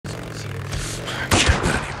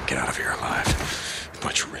out of here alive.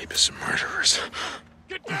 Bunch of rapists and murderers.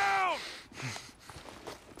 Get down!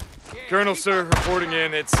 Colonel, sir, reporting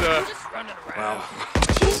in. It's, well,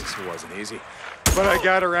 Jesus, it wasn't easy. But I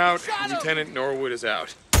got her out. Lieutenant Norwood is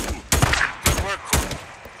out. Good work, Corporal.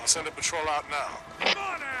 I'll send a patrol out now. Come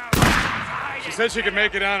on out! She said she could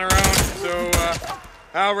make it on her own, so,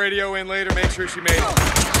 I'll radio in later, make sure she made it.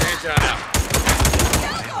 St. John out.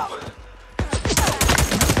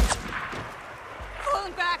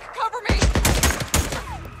 Falling back! Cover me!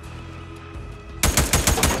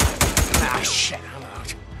 Ah, shit, I'm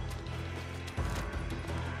out.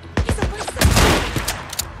 He's on my side!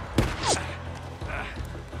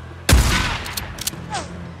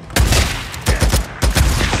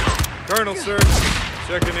 Colonel, sir,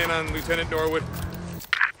 checking in on Lieutenant Norwood.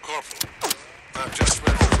 Corporal, I've just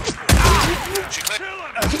read her report. She claimed...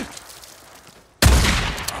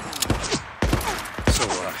 So,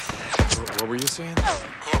 what were you saying?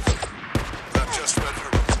 Corporal, I've just read her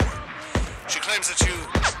report. She claims that you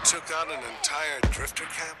took out an entire drifter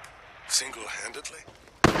camp, single-handedly.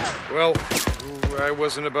 Well, I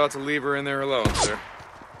wasn't about to leave her in there alone, sir.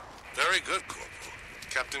 Very good, Corporal.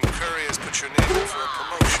 Captain Curry has put your name in for a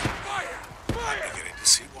promotion. I'm beginning to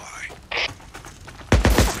see why.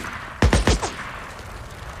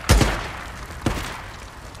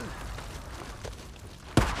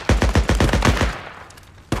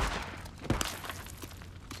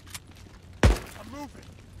 I'm moving.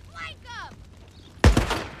 Flank 'em!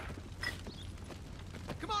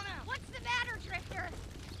 Come on out! What's the matter, Drifter?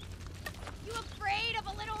 You afraid of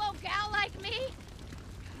a little old gal like me?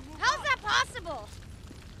 How's that possible?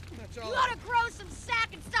 That's You all. ought to grow some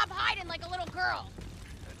sack and stop hiding like a little girl.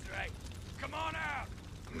 That's right. Come on out!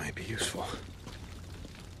 Might be useful.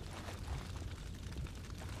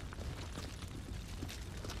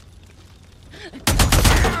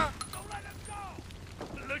 Don't let him go!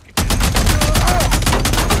 Look at this!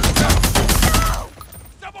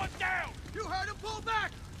 Someone's down! You heard him! Pull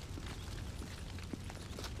back!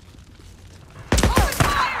 Open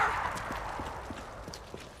fire!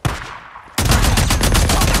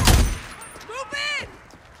 Move in!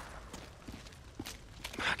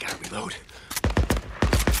 I gotta reload.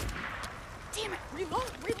 Damn it!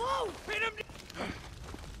 Reload! Reload! Hit him!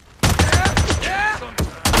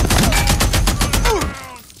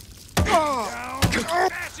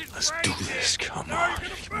 Let's do this. Come on.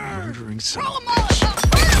 You're murdering son Roll of them a all bitch. up!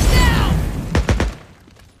 Burn them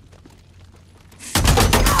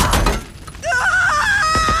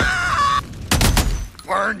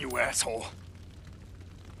down! Burn, you asshole.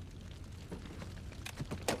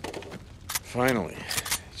 Finally.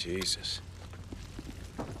 Jesus.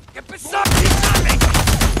 Get beside me!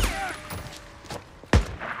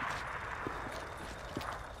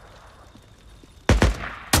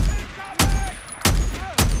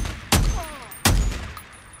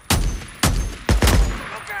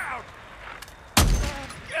 Look out!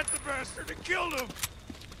 Get the bastard and killed him!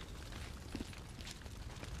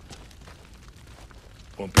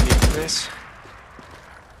 Won't be needing this.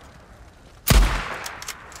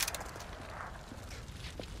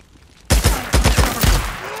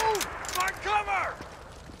 Find cover!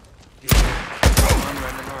 I'm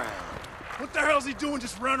running around. What the hell's he doing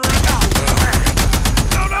just running around?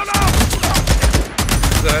 No, no, no!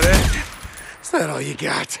 Is that it? Is that all you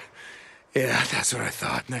got? Yeah, that's what I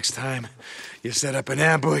thought. Next time you set up an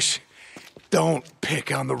ambush, don't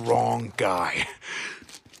pick on the wrong guy.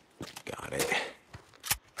 Got it.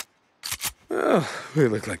 Well, we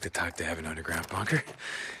look like the type to have an underground bunker.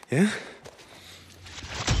 Yeah?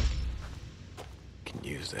 Can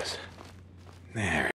use this. There.